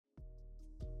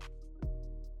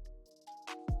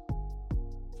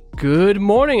Good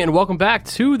morning and welcome back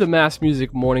to the Mass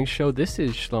Music Morning Show. This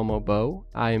is Shlomo Bo.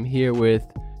 I am here with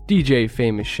DJ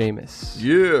Famous Seamus.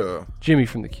 Yeah. Jimmy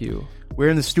from the Q. We're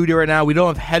in the studio right now. We don't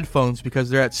have headphones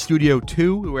because they're at Studio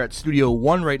 2. We're at Studio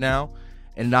 1 right now.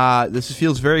 And this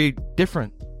feels very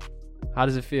different. How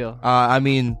does it feel? I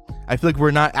feel like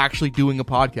we're not actually doing a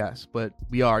podcast, but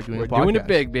we are doing a podcast. We're doing it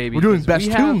big, baby. We're doing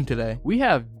Best Tune today. We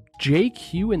have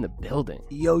JQ in the building.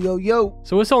 Yo, yo, yo.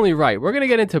 So it's only right. We're going to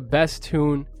get into Best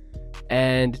Tune.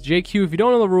 And JQ, if you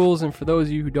don't know the rules, and for those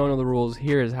of you who don't know the rules,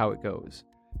 here is how it goes.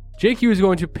 JQ is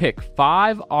going to pick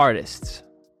 5 artists,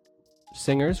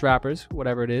 singers, rappers,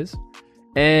 whatever it is,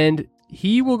 and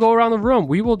he will go around the room.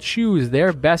 We will choose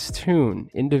their best tune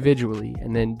individually,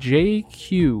 and then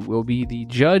JQ will be the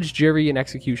judge, jury, and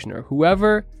executioner.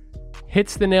 Whoever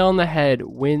hits the nail on the head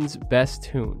wins best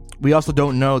tune. We also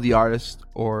don't know the artist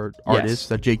or artists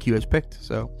that JQ has picked,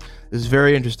 so this is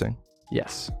very interesting.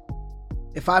 Yes.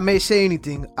 If I may say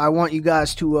anything, I want you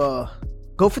guys to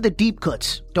go for the deep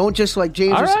cuts. Don't just like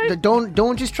James. Right.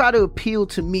 Don't just try to appeal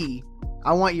to me.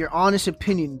 I want your honest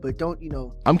opinion, but don't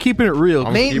I'm keeping it real.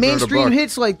 Mainstream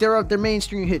hits, like they're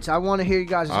mainstream hits. I want to hear you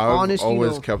guys honest. I've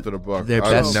always kept it a buck.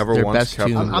 I've never once kept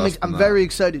it. I'm very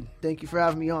excited. Thank you for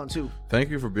having me on too. Thank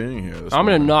you for being here. I'm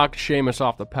going to knock Seamus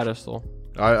off the pedestal.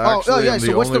 Am So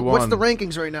the what's only the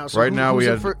rankings right now? So right now we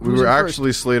were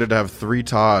actually slated to have 3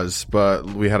 ties, but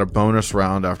we had a bonus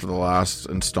round after the last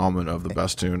installment of the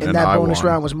best tune, and that bonus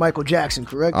round was Michael Jackson,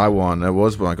 correct? I won. It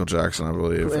was Michael Jackson, I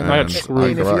believe.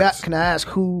 Can I ask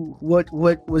what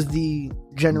was the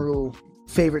general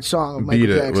favorite song of Michael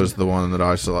Beat Jackson? It was the one that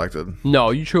I selected.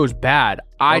 No, you chose Bad.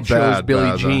 I chose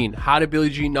Billie Bad. Jean. How did Billie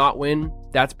Jean not win?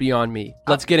 That's beyond me.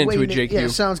 Let's get into it, JQ. Yeah,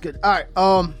 sounds good. All right.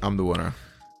 I'm the winner.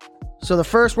 So the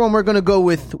first one we're gonna go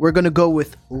with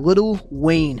Lil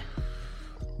Wayne.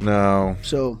 No.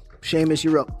 So Seamus,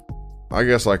 you're up. I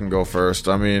guess I can go first.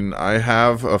 I mean, I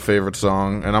have a favorite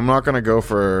song, and I'm not going to go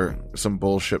for some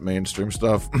bullshit mainstream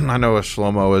stuff. I know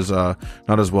Shlomo is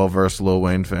not as well-versed Lil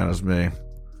Wayne fan as me.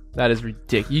 That is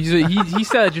ridiculous. He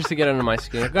said it just to get under my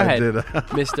skin. Go ahead,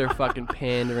 Mr. fucking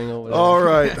pandering over there. All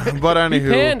right, but anywho. He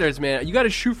panders, man. You got to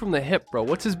shoot from the hip, bro.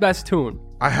 What's his best tune?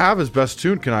 I have his best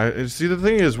tune. Can I? See, the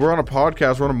thing is, we're on a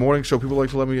podcast. We're on a morning show. People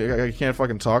like to let me. I can't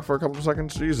fucking talk for a couple of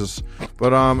seconds. Jesus.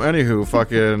 But anywho,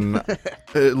 fucking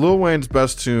Lil Wayne's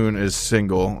best tune is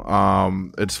Single.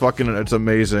 It's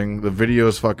amazing. The video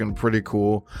is fucking pretty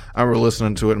cool. I remember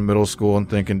listening to it in middle school and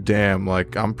thinking, damn,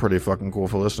 like I'm pretty fucking cool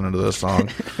for listening to this song.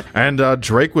 And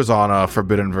Drake was on a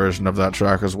forbidden version of that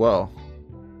track as well.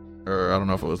 Or I don't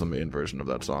know if it was the main version of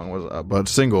that song, but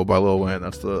Single by Lil Wayne.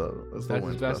 That's Lil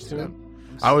Wayne's best tune.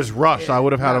 I was rushed. I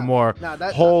would have had a more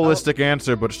holistic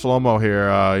answer, but Shlomo here,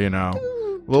 a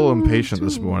little impatient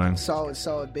this morning.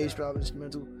 Solid bass drum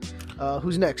instrumental.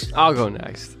 Who's next? I'll go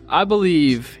next. I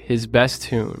believe his best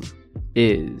tune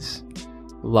is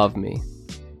Love Me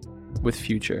with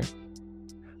Future.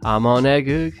 I'm on that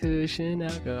good cushion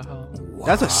alcohol. Wow.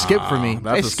 That's a skip for me.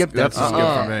 That's a skip for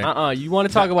me. You want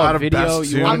to talk about video?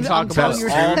 You want to talk about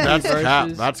all 3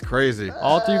 verses? That's crazy.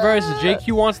 All 3 verses.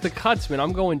 JQ wants the cuts, man.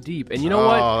 I'm going deep. And you know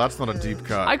what? Oh, that's not a deep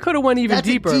cut. I could have went even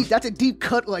deeper. That's a deep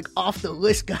cut, like off the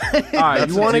list, guy. All right,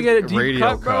 you want to get a deep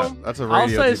cut, bro? That's a radio I'll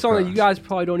say a song cut. that you guys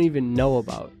probably don't even know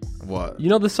about. What? You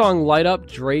know the song Light Up,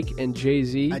 Drake and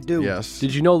Jay-Z? I do. Yes.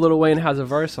 Did you know Lil Wayne has a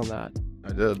verse on that?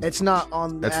 I did. It's not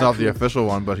on. It's not the official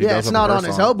one, but he does. It's not on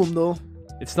his album though.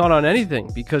 It's not on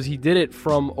anything because he did it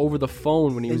from over the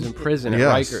phone when he was in prison at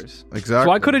Rikers. Exactly.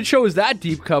 So I could have chose that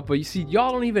deep cut, but you see,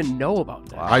 y'all don't even know about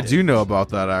that. I do know about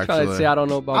that actually. Try to say I don't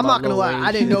know about. I'm not gonna lie,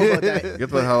 I didn't know about that. Get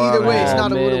the hell out Either of way, here. it's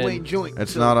not a man. Lil Wayne joint.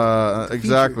 It's so not a it's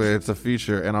exactly. feature. It's a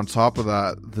feature, and on top of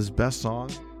that, this best song.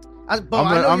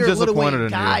 I'm disappointed in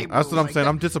guy, you. That's bro. what I'm saying.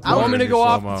 I'm disappointed. I want me to in go you,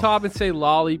 off Shlomo. the top and say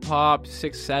Lollipop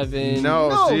 6'7".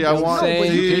 No, see, I no, want. no,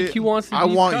 See, JQ wants the I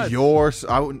deep want cuts. yours.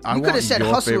 I You want could have said your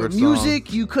Hustle favorite and Music.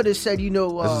 Song. You could have said, This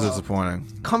is disappointing.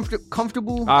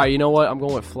 comfortable. All right, you know what? I'm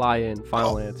going with Fly In.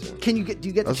 Final answer. Do you get I the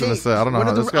was gonna change? say, I don't know What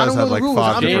how are the- this I guy's don't had know the like rules.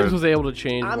 5 James different. was able to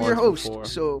change. I'm once your host, before.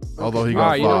 so Although he All got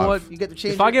right, you know 5. what? You get to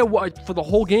change. If I get what for the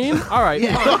whole game, all right,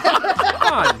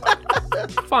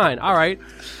 fine. All right,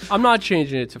 I'm not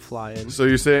changing it to Fly In. So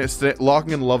you say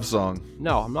locking in Love Song.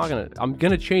 No, I'm not gonna. I'm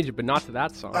gonna change it, but not to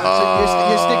that song. So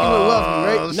you're sticking with Love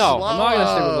Me, right? No, I'm not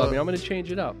gonna stick with Love Me. I'm gonna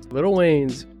change it up. Lil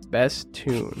Wayne's best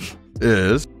tune.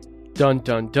 Is Dun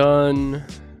dun dun.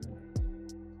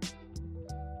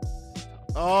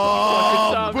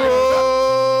 oh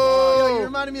Yo, you boo!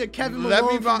 reminded me me a Kevin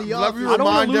Malone from The let me Office. don't wanna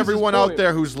remind lose everyone this out point.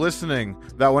 there who's listening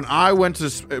that when I went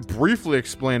to briefly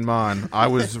explain mine, I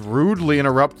was rudely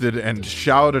interrupted and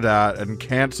shouted at and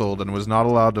canceled and was not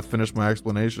allowed to finish my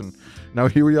explanation. Now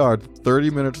here we are, 30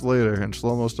 minutes later, and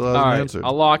Shlomo still hasn't All right, answered.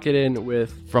 I'll lock it in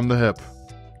with From the hip.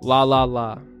 La La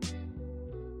La.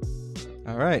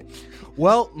 All right.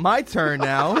 Well, my turn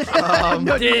now. Damn,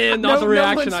 not the no one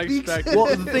reaction I speaks. expected. Well,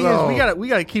 the thing No. is, we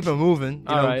gotta keep it moving. You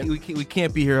All know, right. we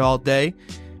can't be here all day.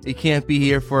 You can't be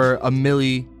here for a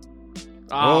million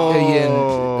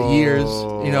years.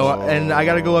 You know, and I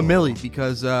gotta go a milli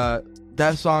because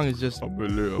that song is just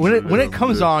when it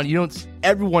comes on, you don't.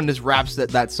 Everyone just raps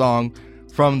that song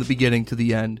from the beginning to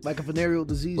the end, Like a venereal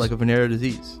disease. like a venereal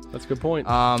disease. That's a good point.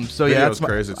 So Video's yeah, that's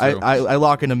crazy, I, too. I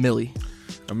lock in a milli.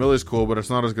 A millie's cool, but it's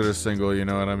not as good as single, you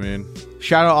know what I mean?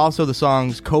 Shout out also the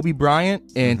songs Kobe Bryant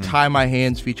and Tie My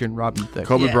Hands featuring Robin Thicke.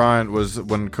 Kobe Yeah. Bryant was,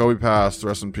 when Kobe passed,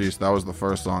 rest in peace, that was the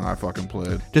first song I fucking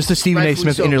played. Just the Stephen A. Rightfully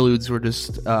Smith so. interludes were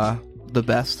just the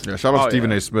best. Yeah, shout out Oh,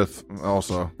 Stephen yeah. A. Smith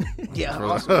also. yeah,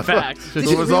 awesome. Facts. This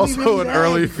It is was really, also really an bad.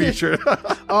 early feature.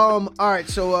 All right,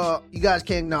 so you guys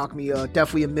can't knock me.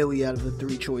 Definitely a milli out of the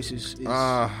three choices. Is,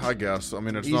 I guess. I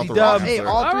mean, it's Easy not the dub. wrong Hey, answer.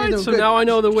 all All three of right, them so good. now I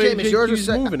know the way Seamus, yours JQ's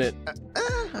or moving it.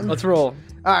 Let's roll.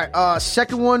 All right,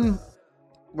 second one,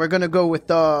 we're gonna go with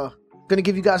gonna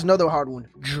give you guys another hard one.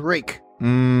 Drake.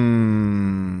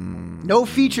 No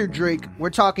feature Drake. We're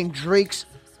talking Drake's.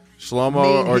 Shlomo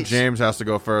Man or hits. James has to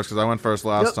go first because I went first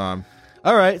last Yep. time.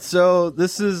 All right, so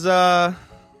this is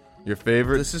Your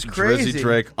favorite This is Drizzy crazy.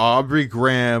 Drake, Aubrey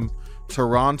Graham,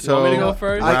 Toronto. You want me to go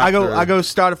first? I rapper. go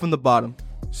started from the bottom.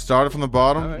 Started from the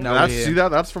bottom. right. Now That's, we're here. see that?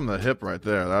 That's from the hip right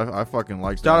there. I fucking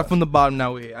like Started that. from the bottom.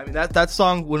 Now we. I mean that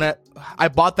song when I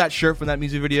bought that shirt from that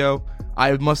music video.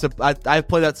 I must have I've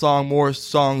played that song more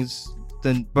songs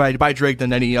than by Drake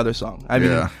than any other song. I mean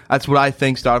Yeah. that's what I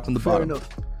think. Started from the Fair bottom. enough.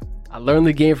 I learned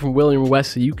the game from William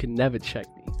West, so you can never check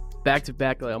me. Back to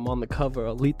back, like I'm on the cover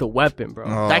of Lethal Weapon, bro.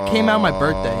 That came out my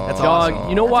birthday. That's Dog, awesome.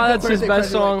 you know why That's that's a good his birthday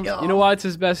best present, song? like, yo. You know why it's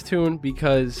his best tune?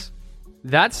 Because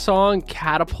that song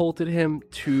catapulted him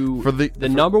to For the-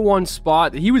 number one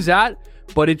spot that he was at,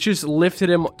 but it just lifted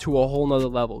him to a whole nother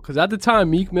level. Because at the time,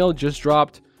 Meek Mill just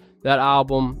dropped that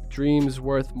album, Dreams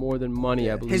Worth More Than Money,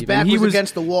 I believe. His And back he was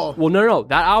against the wall. Well, no.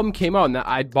 That album came out, and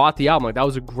I bought the album. Like, that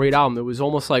was a great album. It was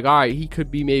almost like, all right, he could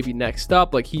be maybe next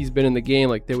up. Like, he's been in the game.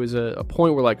 Like, there was a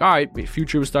point where, like, all right,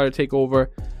 Future was starting to take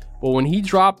over. But when he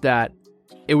dropped that,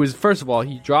 it was, first of all,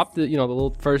 he dropped the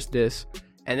little first diss,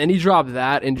 and then he dropped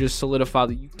that and just solidified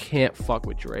that you can't fuck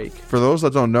with Drake. For those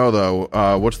that don't know,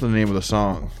 though, what's the name of the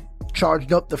song?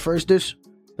 Charged Up, the first dish.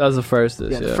 That was the first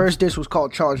diss, Yeah, yeah. the first dish was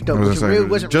called Charged Up, I was which gonna really say,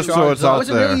 wasn't just really, so it's out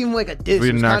wasn't there. really even like a diss. We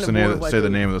It was didn't kind of actually more of like say a- the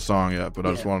name of the song yet, but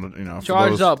I just Yeah. wanted, for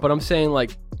Charged those- Up, but I'm saying,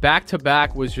 like, back to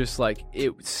back was just like,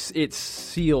 it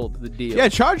sealed the deal. Yeah,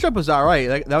 Charged Up was all right.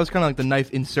 Like, that was kind of like the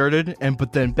knife inserted,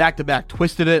 but then back to back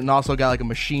twisted it, and also got like a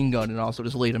machine gun, and also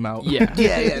just laid him out. Yeah.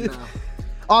 Yeah. No.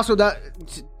 Also, that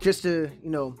just to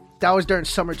that was during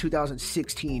summer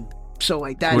 2016. So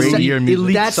like that Great set, year in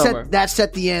music. Elite summer. that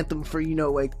set the anthem for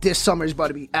like this summer is about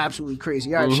to be absolutely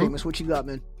crazy. All right, Seamus, what you got,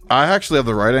 man? I actually have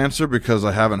the right answer because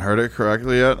I haven't heard it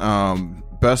correctly yet.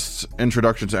 Best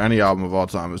introduction to any album of all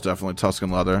time is definitely Tuscan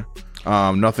Leather.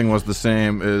 Nothing Was the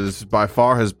Same is by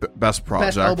far his best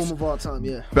project. Best album of all time.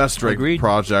 Yeah. Best Drake Agreed.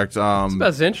 project.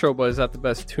 Best intro, but is that the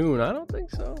best tune? I don't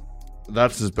think so.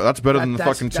 That's better than the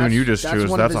That's- fucking tune you just that's chose.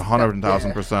 one of That's his-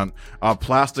 100,000%.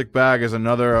 Plastic Bag is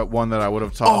another one that I would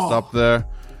have tossed up there.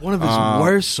 One of his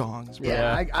worst songs, bro.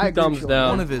 Yeah, Yeah, I agree thumbs with you. down.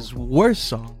 One of his worst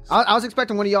songs. I was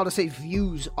expecting one of y'all to say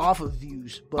Views off of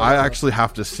Views, but I actually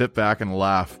have to sit back and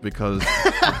laugh because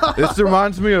this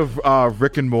reminds me of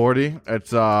Rick and Morty.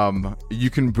 It's you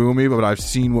can boo me, but I've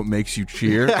seen what makes you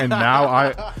cheer, and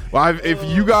now if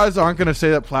you guys aren't gonna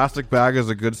say that Plastic Bag is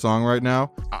a good song right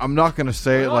now, I'm not gonna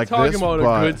say We're it not like talking this. about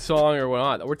but a good song or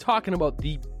whatnot. We're talking about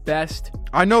the best.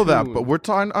 I know that, tune. but we're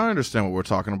talking. I understand what we're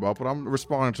talking about, but I'm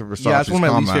responding to Versace's Yeah, that's one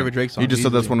of my least comment. favorite Drake songs He just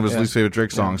said that's easily. one of his Yeah. least favorite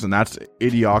Drake songs, and that's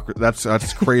idiocracy.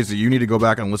 That's crazy. You need to go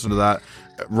back and listen to that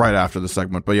right after the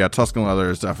segment. But yeah, Tuscan Leather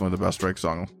is definitely the best Drake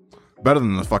song. Better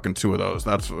than the fucking two of those.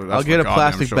 That's I'll get for a goddamn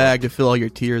plastic sure. bag to fill all your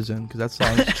tears in because that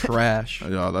song's trash.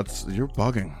 Yeah, you're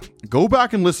bugging. Go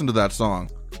back and listen to that song.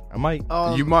 I might.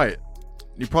 You might.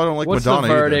 You probably don't like What's Madonna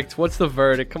the either. verdict? What's the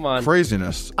verdict? Come on.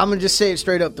 Craziness. I'm gonna just say it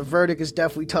straight up. The verdict is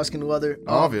definitely Tuscan Leather.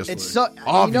 Obviously. It's so,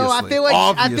 Obviously. I feel like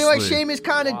Obviously. Seamus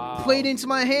kind of played into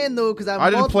my hand though because I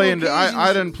didn't play into.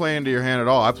 I didn't play into your hand at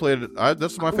all. I played it.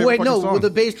 That's my favorite. Wait, fucking no, song. with the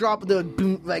bass drop of the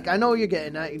boom, like I know what you're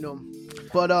getting at,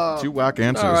 But 2 whack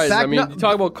answers. All right, Back I mean, no- you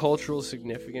talk about cultural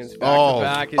significance. Back Oh. to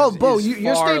back is, Bo, is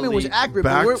your far statement was elite. accurate.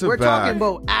 Back But to we're back. talking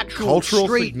about actual Cultural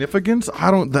straight. significance? I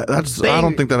don't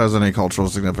Banger. think that has any cultural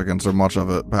significance or much of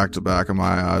it back to back in my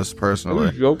eyes Are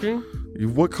personally. you joking?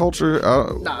 What culture?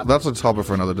 Nah. That's a topic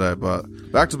for another day. But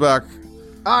back to back,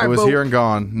 All right, it was Bo, here and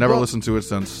gone. Never Bo- listened to it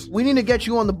since. we need to get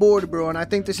you on the board, bro, and I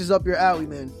think this is up your alley,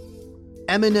 man.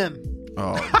 Eminem.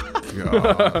 Oh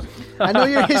god. I know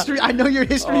your history. I know your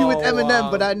history with Oh, Eminem,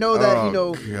 wow. but I know that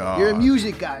Oh, God. you're a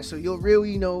music guy, so you'll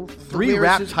really the 3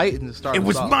 rap lyricism- titans to start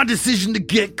us off. decision to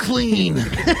get clean.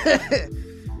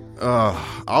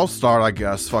 I'll start, I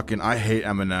guess. Fucking, I hate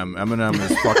Eminem. Eminem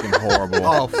is fucking horrible.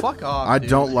 Oh, fuck off. I dude.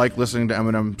 don't like listening to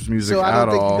Eminem's music So I don't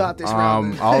at think you all. got this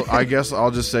round, then. I guess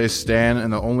I'll just say Stan,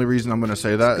 and the only reason I'm going to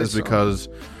say that It's is a good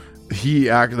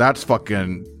because that's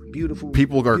fucking Beautiful.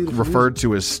 people are beautiful referred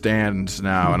to as Stans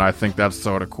now, and I think that's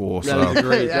sort of cool. So That is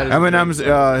great. That is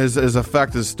Eminem's his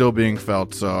effect is still being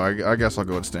felt, so I guess I'll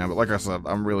go with Stan. But like I said,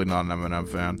 I'm really not an Eminem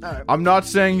fan. All right. I'm not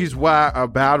saying he's a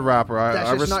bad rapper. That's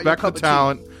I just not your respect the cup of tea.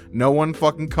 talent. No one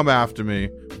fucking come after me,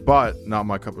 but not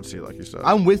my cup of tea, like you said.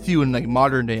 I'm with you in like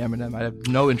modern day Eminem. I have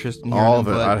no interest in hearing All him,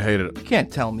 of it. but I'd hate it. you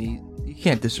can't tell me. You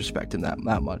can't disrespect him that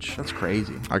much. That's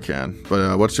crazy. I can.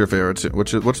 But what's your favorite tune?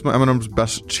 What's Eminem's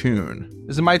best tune?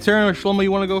 Is it my turn or Shlomo?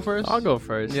 You want to go first? I'll go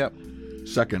first. Yep.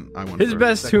 Second, I went His first.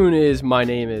 best tune is "My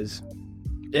Name Is,"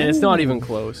 and it's not even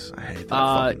close. I hate that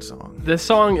fucking song. The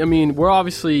song, I mean, we're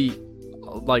obviously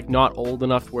like not old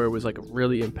enough where it was like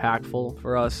really impactful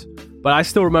for us, but I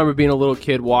still remember being a little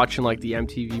kid watching like the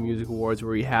MTV Music Awards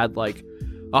where we had like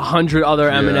 100 other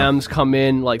Eminems come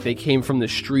in, like they came from the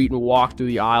street and walked through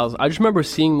the aisles. I just remember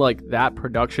seeing like that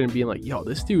production and being like, yo,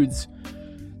 this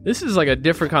is like a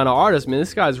different kind of artist, man.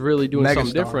 This guy's really doing something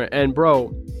Megastar. different. And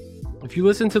bro, if you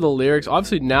listen to the lyrics,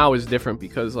 obviously now is different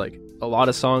because like a lot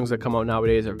of songs that come out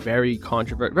nowadays are very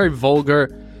controversial, very vulgar.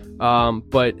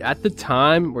 But at the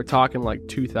time, we're talking like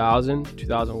 2000,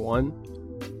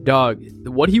 2001. Dog,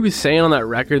 what he was saying on that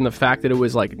record and the fact that it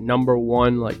was like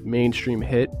 #1 like mainstream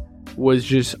hit was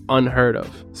just unheard of.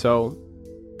 So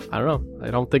I don't know.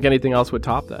 I don't think anything else would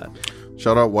top that.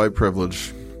 Shout out white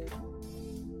privilege.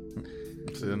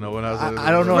 See, no one has I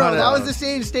don't know Bro, how to. that was the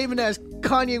same statement as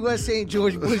Kanye West saying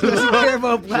George Bush doesn't care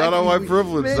about black Shout out white people.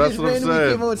 privilege, Man, that's just what I'm randomly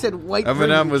saying. Came out and said white Eminem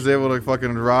privilege. was able to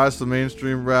fucking rise to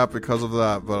mainstream rap because of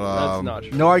that. But That's not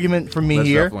true. No argument from me that's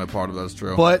here. definitely a part of that's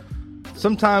true. But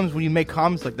sometimes when you make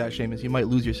comments like that, Seamus, you might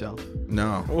lose yourself.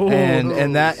 no,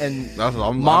 And that's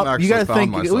I'm Mom, actually you gotta found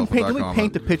think. myself with Let me that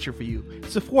paint the comment. picture for you.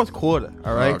 It's the fourth quarter.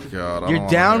 All right. Oh, God, I You're don't wanna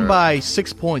down hear it. by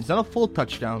 6 points, not a full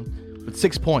touchdown, but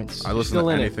 6 points. I listen Still to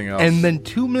in it. anything else. And then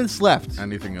 2 minutes left.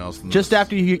 anything else. Than Just this.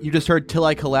 after you just heard "Till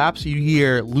I Collapse," you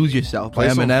hear "Lose Yourself" by play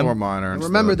some Eminem. Four Minor. And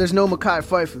remember, instead. there's no Mekhi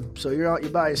Phifer, so you're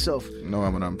by yourself. no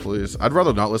Eminem, please. I'd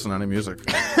rather not listen to any music.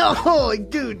 Oh,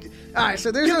 dude! All right,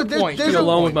 so there's Give a the point. there's Be a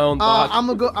alone with my own thoughts. I'm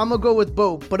gonna go with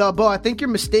Bo, but Bo, I think you're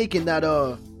mistaken that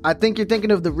I think you're thinking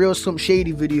of the Real Slim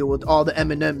Shady video with all the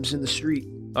M&Ms in the street.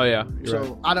 Oh yeah, you're So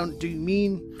right. I don't. Do you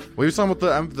mean? What are you talking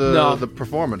about No. the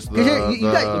performance? You got- It you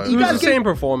was guys the get- same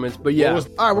performance, but yeah. was-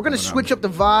 All right, we're gonna Eminem. switch up the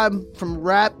vibe from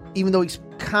rap, even though he's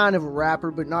kind of a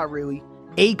rapper, but not really.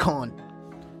 Akon,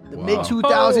 the Wow. mid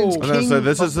 2000s Oh. I was king gonna say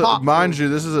this of is pop. mind you,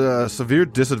 this is a severe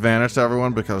disadvantage to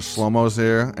everyone because Shlomo's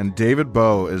here and David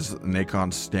Bowe is an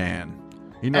Akon stan.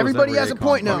 He knows Everybody every has a Akon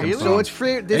point now, fucking so song. it's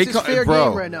fair. This is Akon- fair bro,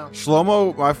 game right now.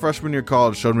 Shlomo, my freshman year of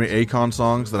college, showed me Akon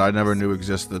songs that I never knew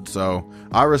existed. So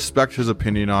I respect his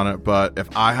opinion on it. But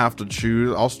if I have to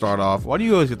choose, I'll start off Why do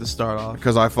you always get to start off?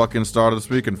 because I fucking started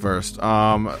speaking first.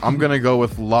 I'm gonna go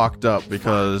with "Locked Up"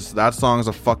 because that song's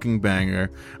a fucking banger.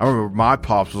 I remember my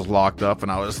pops was locked up,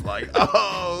 and I was like,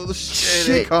 "Oh shit,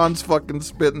 Shit. Akon's fucking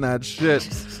spitting that shit."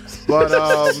 But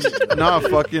nah,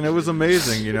 fucking, it was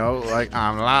amazing. You know, like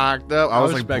I'm locked up. I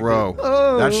was like, respect bro,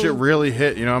 Oh. that shit really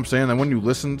hit. You know what I'm saying? Then when you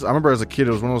listened, I remember as a kid,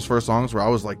 it was one of those first songs where I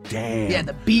was like, damn. Yeah,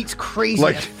 the beat's crazy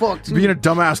Like as fuck, too. being a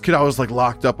dumbass kid, I was like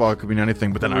locked up. Oh, it could mean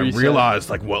anything. But then I Reset. realized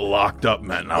like what locked up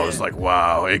meant, and I was like,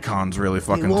 wow, Akon's really They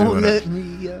fucking won't doing let it.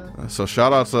 me. So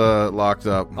shout out to Locked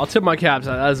Up. I'll tip my caps.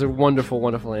 That is a wonderful,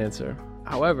 wonderful answer.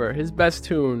 However, his best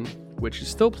tune, which is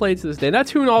still played to this day, that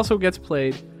tune also gets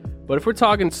played. But if we're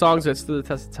talking songs that stood the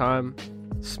test of time,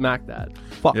 Smack That.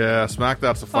 Yeah, Smack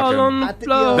That's a All on fucking. the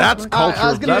floor. That's I culture.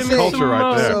 was gonna That's say- culture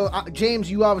right there. So,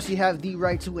 James, you obviously have the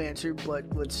right to answer, but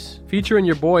let's. Featuring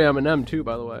your boy Eminem too,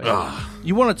 by the way.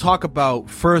 You want to talk about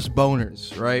first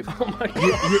boners, right? Oh my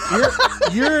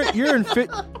god. You're in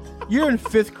You're in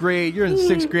 5th grade. You're in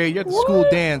 6th grade. You're at the school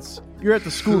dance. You're at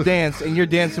the school dance, and you're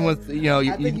dancing with your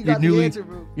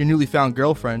newly found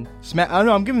girlfriend. I don't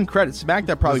know. I'm giving credit. Smack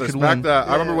That probably could win. That.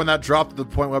 I remember when that dropped the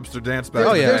Point Webster dance back.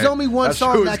 There's only one that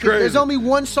song that crazy. there's only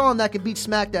one song that can beat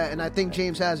Smack That, and I think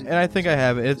James has it. And I think I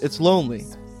have it. It's Lonely.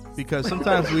 Because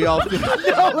sometimes we all feel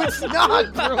No, it's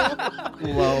not,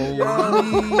 bro. lonely.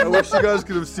 I wish you guys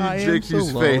could have seen I am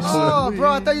JQ's so face. lonely. Oh,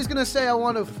 bro, I thought you was gonna say I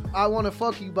wanna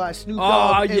fuck you by Snoop Oh,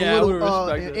 Dogg and yeah, I would've Little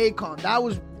respected and Akon.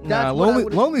 That's Nah, what I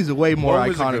would've- Lonely's a way more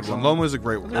Lonely's a iconic good one. song. Lonely's a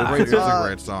great one. It's a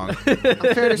great song.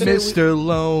 Fair to say, Mr.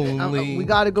 Lonely. we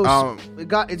gotta go. Um,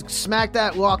 It's Smack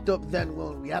That, Locked Up, then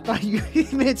Lonely. I thought you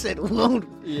even said Lonely.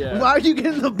 Yeah. Why are you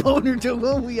getting the boner to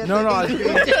Lonely? At No, the no,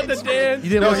 end? The dance. You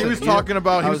didn't No, listen. he was You talking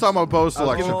about post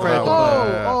selection giving for credit that to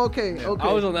one. Oh, okay, okay.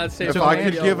 I was on that same. If So I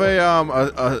man, could give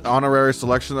a honorary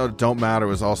selection though, Don't Matter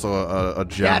was also a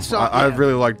gem. That song, I yeah.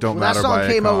 really like Don't When that Matter song by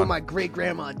came out Akon. when my great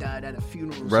grandma died at a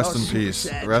funeral. so Rest I was in super peace.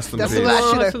 sad. Rest in That's peace. the last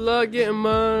shit Wants to I. love getting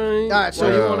mine. Alright, so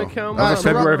Why you yeah. want to count That my was Alright, so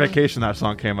February money? vacation. That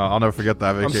song came out. I'll never forget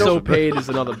that I'm vacation. So Paid is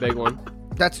another big one.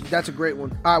 That's a great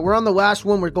one. All right, we're on the last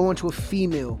one. We're going to a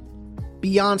female,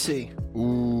 Beyonce,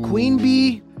 Ooh. Queen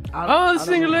Bee. Oh, the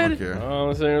singer lady. Okay. Oh,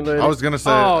 the singer lady. I was gonna say.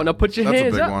 Oh, now put your that's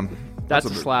hands a big up. one. That's a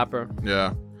big- slapper.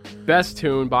 Yeah. Best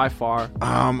tune by far.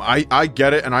 I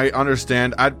get it and I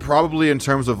understand. I'd probably, in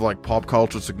terms of like pop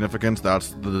culture significance, that's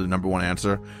the number one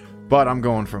answer. But I'm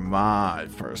going for my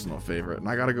personal favorite, and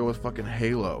I gotta go with fucking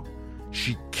Halo.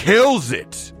 She kills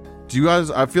it. Do you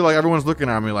guys? I feel like everyone's looking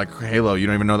at me like, Halo, you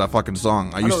don't even know that fucking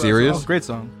song. Are you serious? Great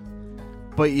song.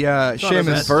 But yeah, not the Seamus.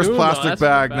 best. First Dude, no, plastic that's not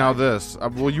bag, bad. now this.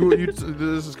 Well, you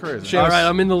this is crazy. Seamus. All right,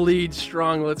 I'm in the lead.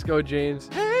 Strong. Let's go, James.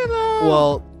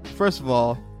 Well, first of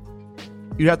all,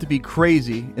 you'd have to be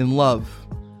crazy in love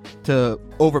to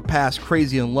overpass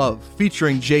Crazy in Love,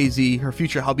 featuring Jay-Z, her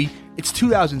future hubby. It's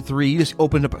 2003. You just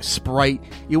opened up a Sprite.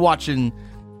 You're watching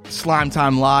Slime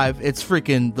Time Live. It's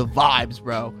freaking the vibes,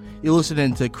 bro. You're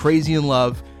listening to Crazy in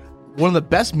Love, one of the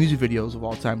best music videos of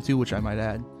all time, too, which I might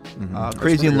add.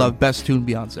 Crazy in pretty Love, best tune,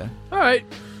 Beyonce. All right,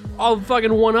 I'll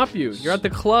fucking one up you. You're at the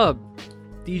club.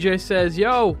 DJ says,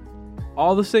 "Yo,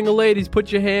 all the single ladies,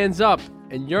 put your hands up."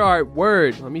 And you're all right,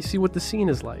 word. Let me see what the scene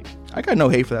is like. I got no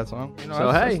hate for that song. You know,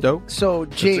 So, that's hey. dope. So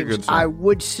good James, song. I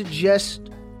would suggest.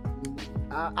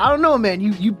 I don't know, man.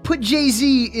 You put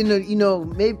Jay-Z in a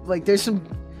maybe like there's some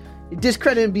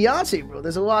discrediting Beyonce, bro.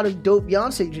 There's a lot of dope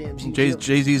Beyonce jams.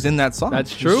 Jay-Z's in that song.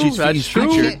 That's true, He's that's true.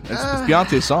 featured. It's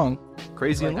Beyonce's song.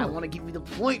 Crazy Like, in I Love. want to give you the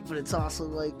point, but it's also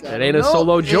like That ain't a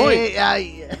solo joint.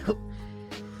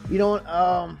 You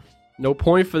don't. No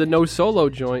point for the no solo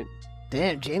joint.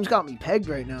 Damn, James got me pegged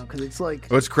right now because it's like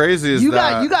What's crazy is you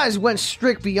that guys went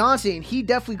strict Beyonce, and he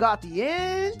definitely got the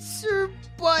answer.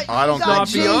 But I don't you got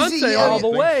think Jay-Z, so. Beyonce yeah. all the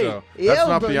way. So. Yeah, That's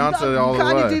not bro, Beyonce all you the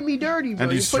kind of way. did me dirty, bro. And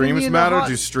do You're putting me streams in the matter? hot-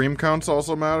 Do stream counts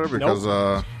also matter? Because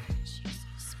All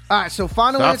right, so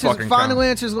final That answers. fucking Final count.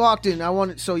 answers locked in. I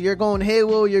want it. So you're going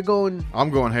Halo. You're going. I'm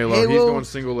going Halo. Halo, He's going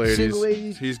Single Ladies. Single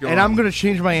Ladies. He's going. And I'm going to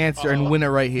change my answer and win it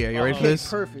right here. You ready for Okay, this?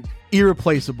 perfect.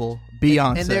 Irreplaceable.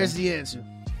 Beyonce. And there's the answer.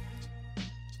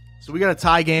 So we got a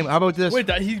tie game. How about this? Wait,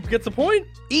 he gets a point?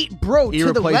 Eat, bro.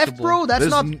 To the left, Irreplaceable. bro. That's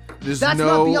not. There's that's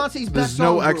no, not Beyonce's best There's song,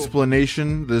 no bro.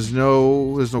 explanation. There's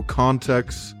no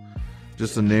context.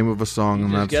 Just the name of a song,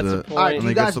 and just that's gets a it. point. All right, And do he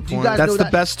you gets guys? the Do you point. guys That's know the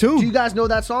that? best tune. Do you guys know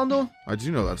that song though? I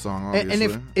do know that song. Obviously. And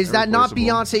if is that not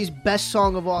Irreplaceable. Beyonce's best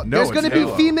song of all? No, There's it's going to be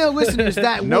Halo. female listeners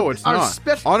that No, will- it's are not.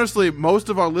 special. Honestly, most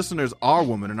of our listeners are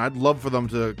women, and I'd love for them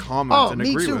to comment Oh, and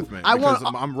me agree too. with me. I want-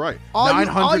 because I'm right. all you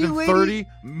 930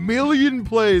 million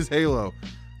plays Halo.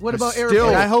 What about Still,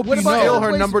 Irreplaceable? I hope what you about know. Still her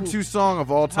Irreplaceable? number 2 song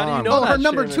of all How time. do you know Oh, her that,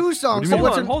 number Seamus? 2 song. What do So you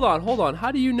what's mean? her? Hold on.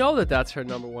 How do you know that that's her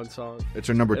number one song? It's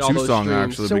her number And all 2 those song,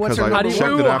 streams. actually, So what's because her I number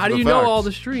checked one? it after How do the you fact. know all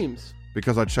the streams?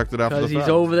 Because I checked it after the Because he's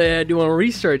fact. over there doing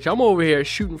research. I'm over here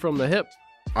shooting from the hip.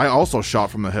 I also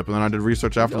shot from the hip, and then I did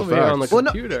research after the Over here on fact. the Well,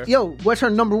 no, computer. yo, what's her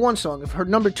number 1 song? If her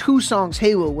number 2 song's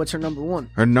Halo, what's her number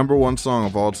 1? Her number 1 song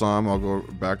of all time. I'll go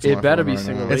back to It my better phone be right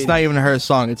Single now. Ladies. It's not even her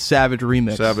song. It's Savage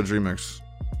Remix. Savage Remix.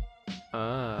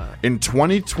 Ah. In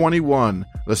 2021,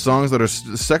 the songs that are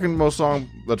the second most song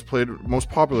that's played, most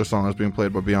popular song that's being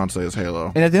played by Beyonce is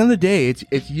Halo. And at the end of the day,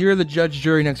 it's you're the judge,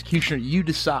 jury, and executioner. You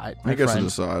decide, my I guess to friend.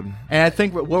 decide. And I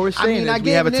think what we're saying I is we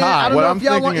have a gave it in. I tie. don't What know I'm if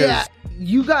y'all want. thinking Yeah, is-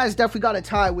 you guys definitely got a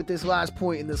tie with this last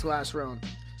point in this last round.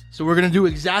 So we're gonna do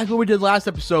exactly what we did last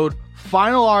episode.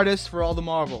 Final artist for all the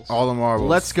marbles. All the marbles.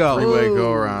 Let's go. Three-way Ooh.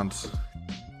 go-arounds.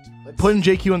 Putting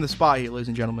JQ on the spot here, ladies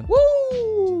and gentlemen.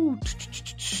 Woo!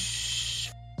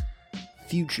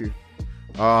 Future.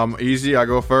 Easy, I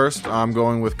go first. I'm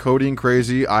going with Codeine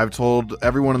Crazy. I've told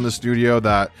everyone in the studio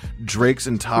that Drake's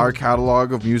entire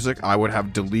catalog of music I would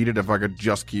have deleted if I could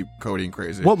just keep Codeine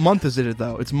Crazy. What month is it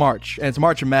though? It's March, and it's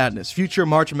March of Madness. Future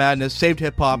March of Madness, saved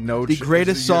hip hop, the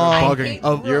greatest song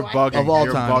of You're bugging. of all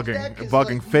You're time.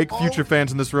 bugging. Fake Future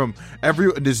fans in this room.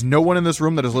 There's no one in this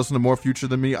room that has listened to more Future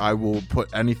than me. I will put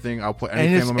anything. I'll put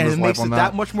anything on And his it life makes on it that.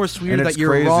 that much more sweeter And that it's you're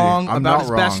crazy. wrong I'm about not his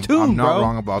wrong. best tune, I'm not bro.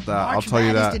 wrong about that. I'll March tell you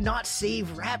Madness that. did not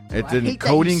save rap. Bro. It I didn't. hate that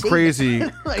you Codeine say Crazy.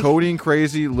 that. Like, Codeine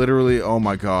Crazy. Literally. Oh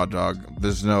my god, dog.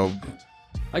 There's no.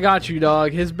 I got you,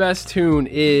 dog. His best tune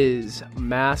is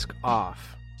Mask Off.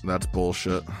 That's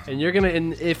bullshit. And you're gonna,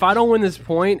 and if I don't win this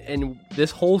point, and this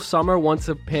whole summer, once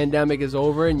the pandemic is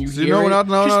over, and you See, hear no, it, we're not.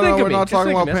 No, just no, think no. of We're me. not Just talking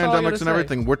think of about me. That's all I pandemics gotta and say.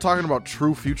 everything. We're talking about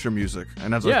true Future music.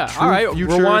 And as a Yeah, true all right,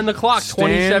 Future rewind the clock,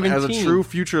 stan, as a 2017. true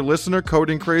Future listener,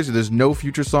 Codeine Crazy. There's no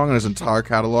Future song in his entire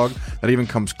catalog that even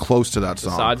comes close to that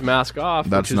song. Besides Mask Off,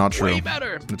 That's which is not true. way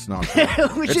better. It's not true.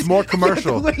 Which It's is- more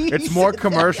commercial. the way you It's more said that.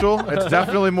 commercial. It's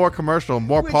definitely more commercial.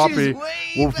 More Which is poppy. way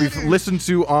Will be better. listened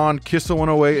to on Kiss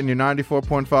 108 and your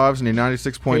 94.5s and your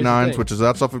 96.9s, thing. which is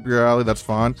that's off of your alley. That's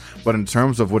fine. But in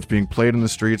terms of what's being played in the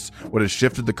streets, what has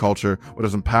shifted the culture, what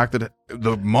has impacted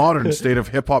the modern state of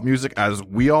hip hop music as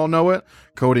we all know it,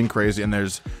 Codeine Crazy. And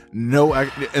there's no.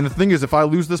 And the thing is, if I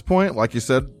lose this point, like you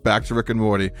said, back to Rick and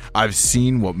Morty, I've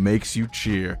seen what makes you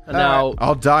cheer. Now,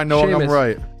 I'll die knowing I'm Seamus,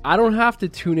 right. I don't have to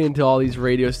tune into all these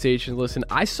radio stations. Listen,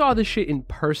 I saw this shit in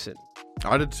person.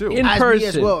 I did too. In As person. me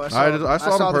as well. I saw it in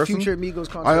the person. Future Amigos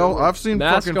concert. I've seen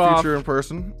Mask fucking Off. Future in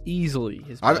person. Easily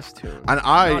his I- best tune. and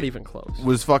I Not even close.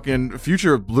 Was fucking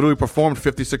Future literally performed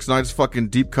 56 Nights fucking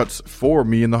deep cuts for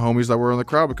me and the homies that were in the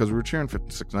crowd because we were cheering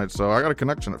 56 Nights. So I got a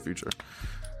connection to Future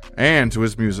and to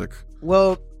his music.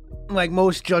 Well, like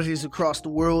most judges across the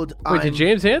world, Wait, did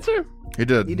James answer? He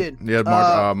did. He did. He had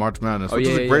March Madness, Oh, which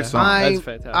is yeah, a great yeah. song. That's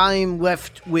fantastic. I'm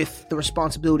left with the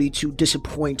responsibility to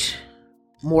disappoint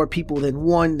more people than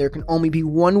one. There can only be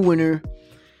one winner.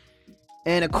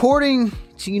 And according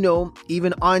to,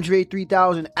 even Andre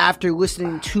 3000, after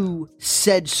listening to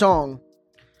said song,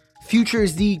 Future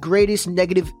is the greatest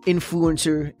negative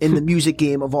influencer in the music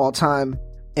game of all time.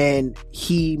 And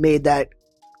he made that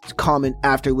comment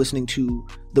after listening to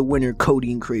the winner,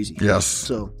 Codeine Crazy. Yes.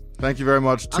 So, Thank you very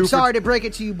much. I'm sorry to break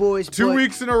it to you boys. 2 but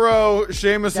weeks in a row,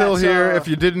 Seamus Hill That's, here. If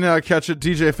you didn't catch it,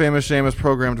 DJ Famous Seamus,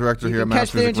 program director you here at can catch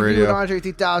Mass the Music interview with Radio. Andre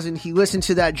 3000. He listened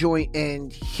to that joint,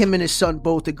 and him and his son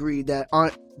both agreed that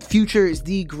Future is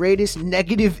the greatest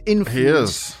negative He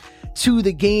influence is. to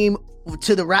the game,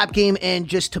 to the rap game, and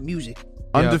just to music.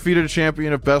 Undefeated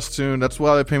champion of Best Tune. That's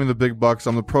why they pay me the big bucks.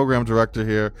 I'm the program director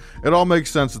here. It all makes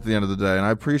sense at the end of the day, and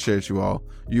I appreciate you all.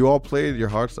 You all played your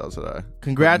hearts out today.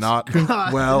 Congrats. But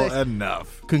not well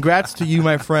enough. Congrats to you,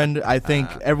 my friend. I think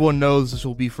everyone knows this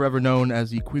will be forever known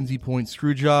as the Quincy Point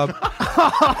Screw Job.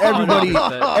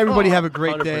 Everybody have a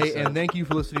great day, 100%. and thank you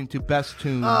for listening to Best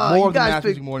Tune, You more of the guys Mass picked-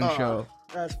 Music Morning Show.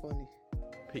 That's funny.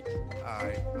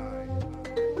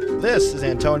 This is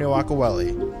Antonio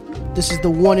Acquelli. This is the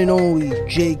one and only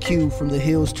JQ from the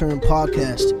Hills Turn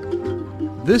podcast.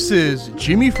 This is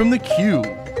Jimmy from the Q,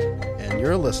 And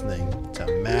you're listening to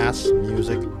Mass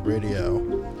Music Radio.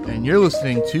 and you're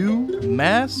listening to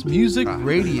Mass Music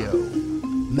Radio.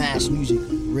 Mass Music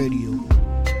Radio.